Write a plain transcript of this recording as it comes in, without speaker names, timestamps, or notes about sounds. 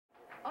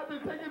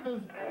been taking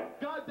this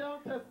goddamn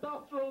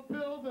testosterone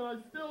pills, and I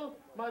still,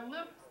 my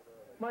limp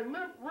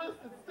wrist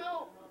is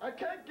still, I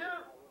can't get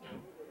it.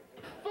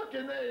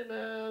 Fucking A,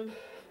 man.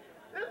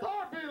 It's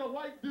hard being a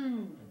white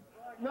dude.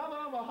 Now that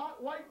I'm a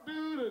hot white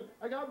dude and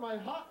I got my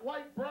hot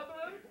white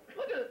brethren,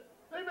 look at,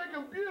 they make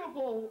them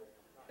beautiful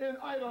in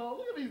Idaho.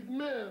 Look at these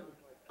men.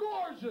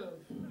 Gorgeous.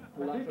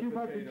 I think you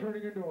might be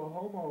turning into a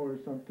homo or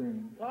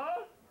something.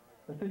 Huh?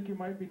 I think you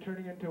might be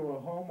turning into a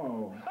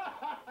homo.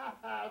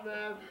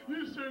 Man,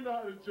 you sure know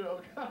how to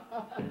joke.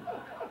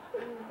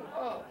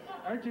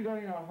 Aren't you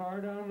getting a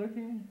hard on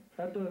looking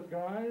at those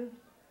guys?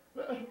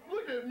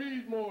 Look at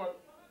Meadmore.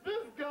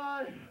 This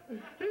guy,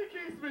 he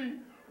keeps me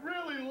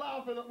really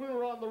laughing when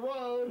we're on the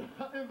road,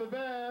 in the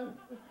van,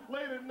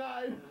 late at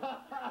night.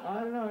 I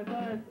don't know,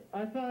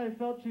 I thought I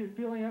felt you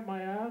feeling at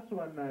my ass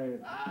one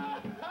night.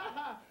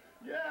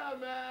 Yeah,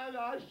 man,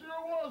 I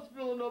sure was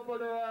feeling up on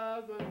her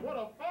ass, and what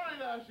a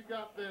fine ass you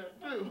got there,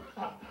 too.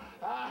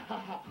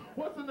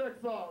 What's the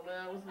next song,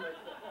 man? What's the next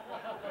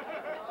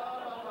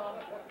song?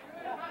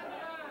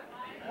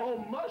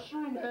 Oh,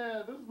 Mushroom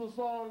Head. This is the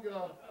song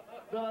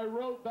that I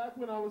wrote back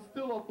when I was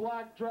still a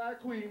black drag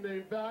queen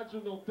named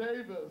Vaginal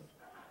Davis.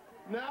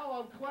 Now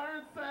I'm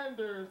Clarence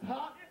Sanders,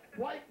 hot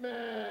white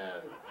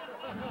man.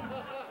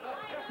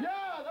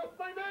 Yeah, that's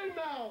my name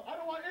now. I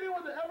don't want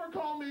anyone to ever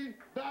call me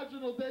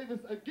Vaginal Davis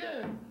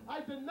again.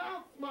 I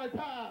denounce my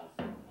past.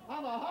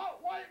 I'm a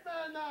hot white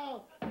man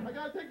now. I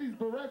gotta take these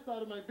barrettes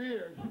out of my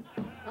beard.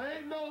 I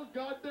ain't no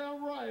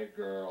goddamn right,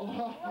 girl.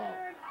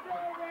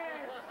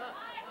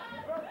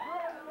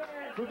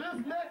 So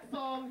this next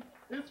song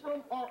is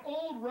from our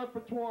old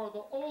repertoire,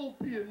 the old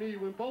PME,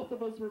 when both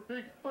of us were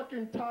big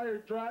fucking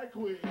tired drag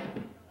queens.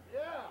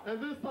 Yeah.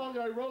 And this song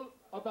I wrote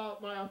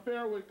about my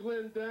affair with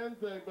Glenn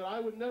Danzig, but I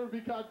would never be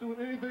caught doing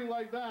anything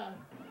like that.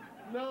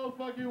 No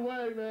fucking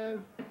way,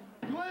 man.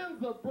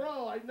 Glenn's a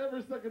bro. I'd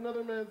never suck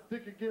another man's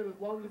dick again as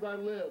long as I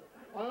live.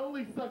 I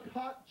only suck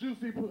hot,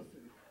 juicy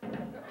pussy.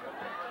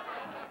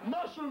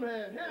 Mushroom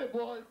Head, hit it,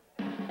 boys.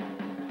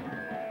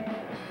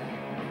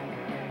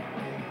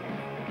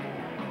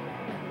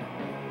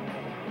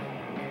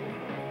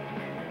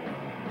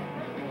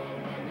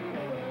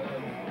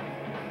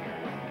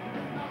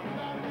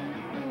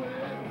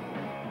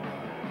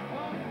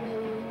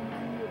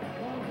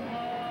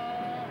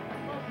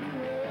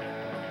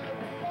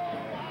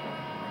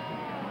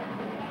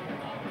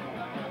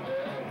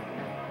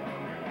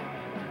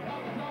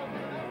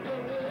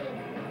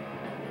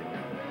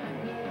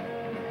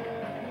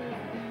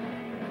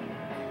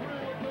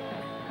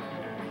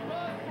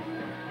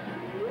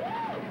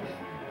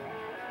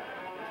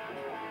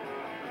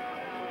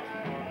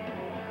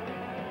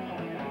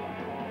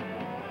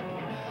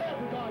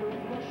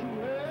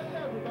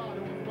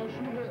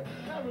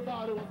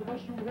 Everybody wants a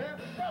mushroom head.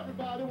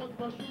 Everybody wants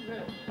a mushroom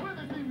head. When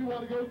they see me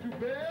want to go to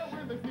bed.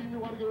 When they see me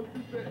want to go to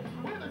bed.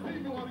 When they see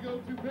me want to go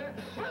to bed.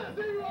 When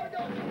they see me want to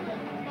go to bed.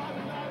 My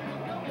desire is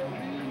to go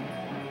see.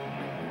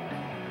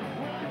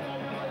 When I got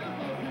y'all, it's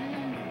no see.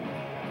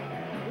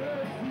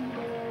 Yes, you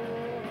know.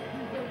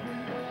 He's a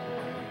breather.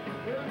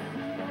 Yes,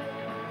 you know.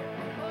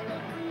 I'm a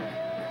breather.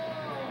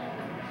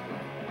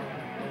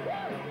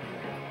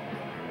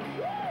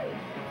 Woo!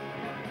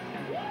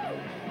 Woo!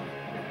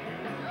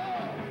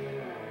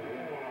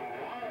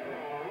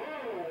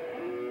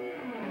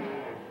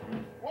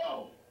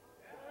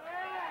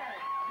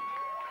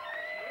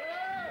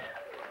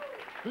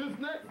 This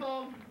next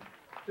song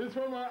is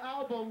from our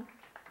album,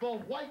 The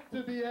White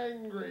to Be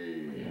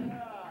Angry.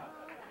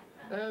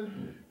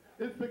 And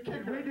it's the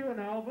kicker. Did we do an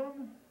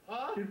album?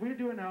 Huh? Did we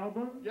do an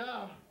album?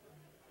 Yeah.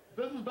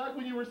 This is back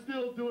when you were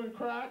still doing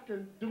crack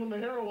and doing the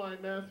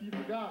heroin, man, so you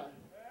forgot.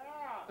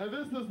 And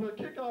this is the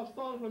kickoff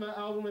song from that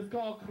album. It's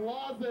called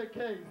Closet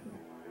Case.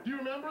 Do you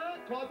remember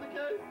it? Closet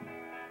Case?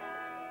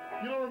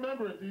 You don't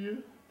remember it, do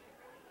you?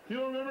 You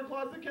don't remember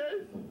Closet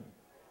Case?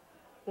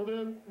 Well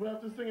then, we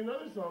have to sing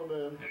another song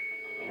then.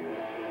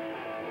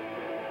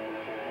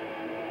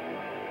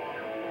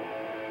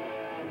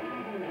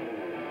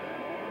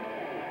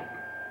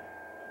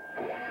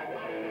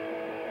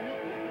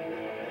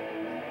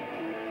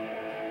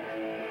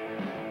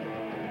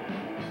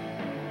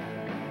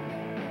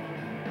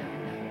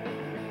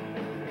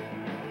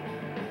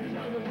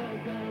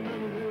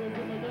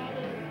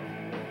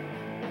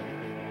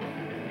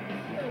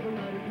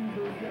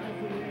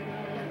 Gasoline.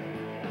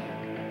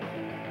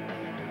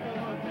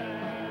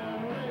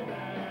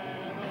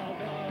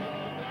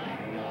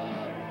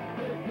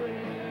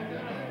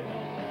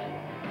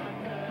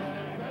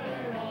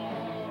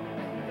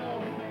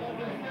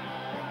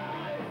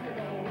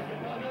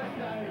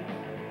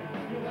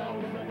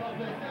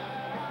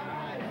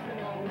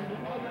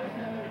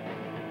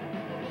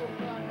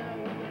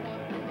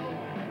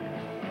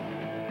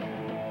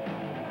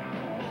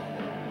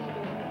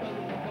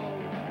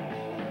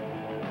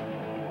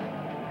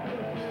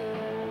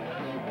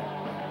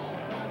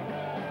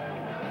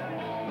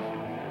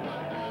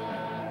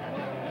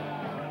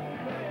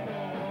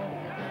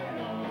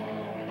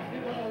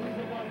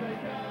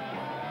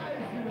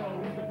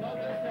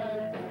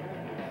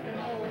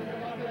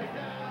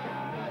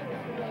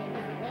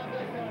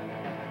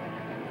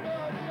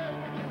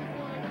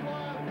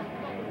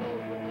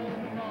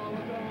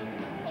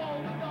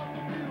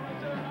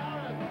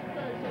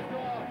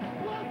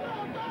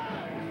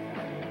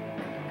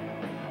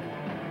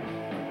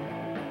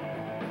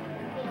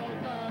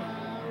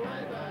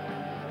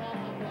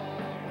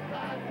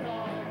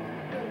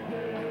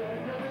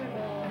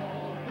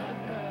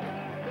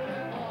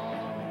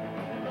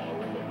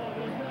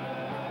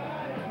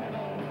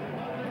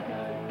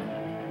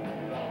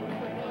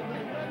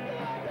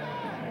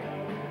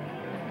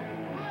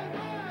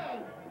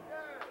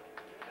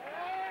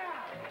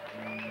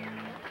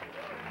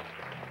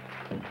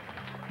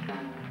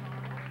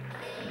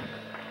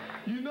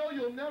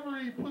 never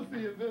eat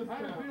pussy in this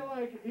town. I feel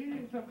like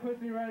eating some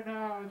pussy right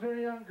now. Is there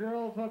any young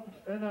girls up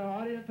in the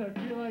audience that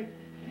feel like,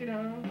 you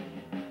know?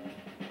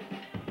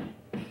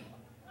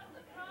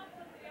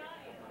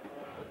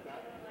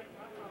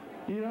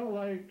 You don't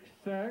like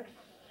sex,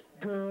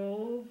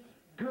 girls,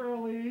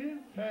 girlies?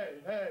 Hey,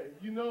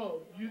 you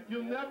know,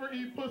 you'll never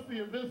eat pussy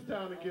in this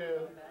town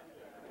again.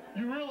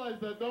 You realize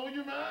that, don't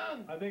you,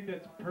 man? I think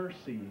that's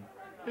Percy.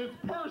 It's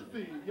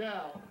Percy,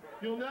 yeah.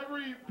 You'll never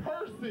eat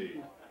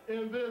Percy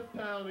in this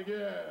town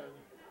again.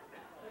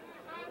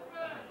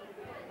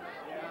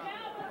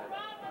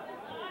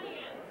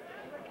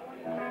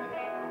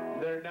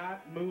 They're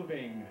not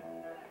moving.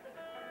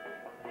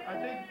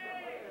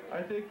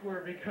 I think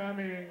we're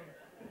becoming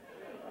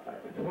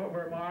what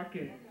we're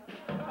mocking.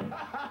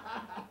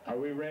 Are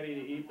we ready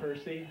to eat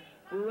Percy?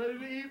 We're ready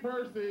to eat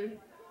Percy.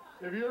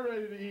 If you're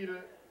ready to eat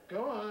it,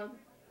 go on.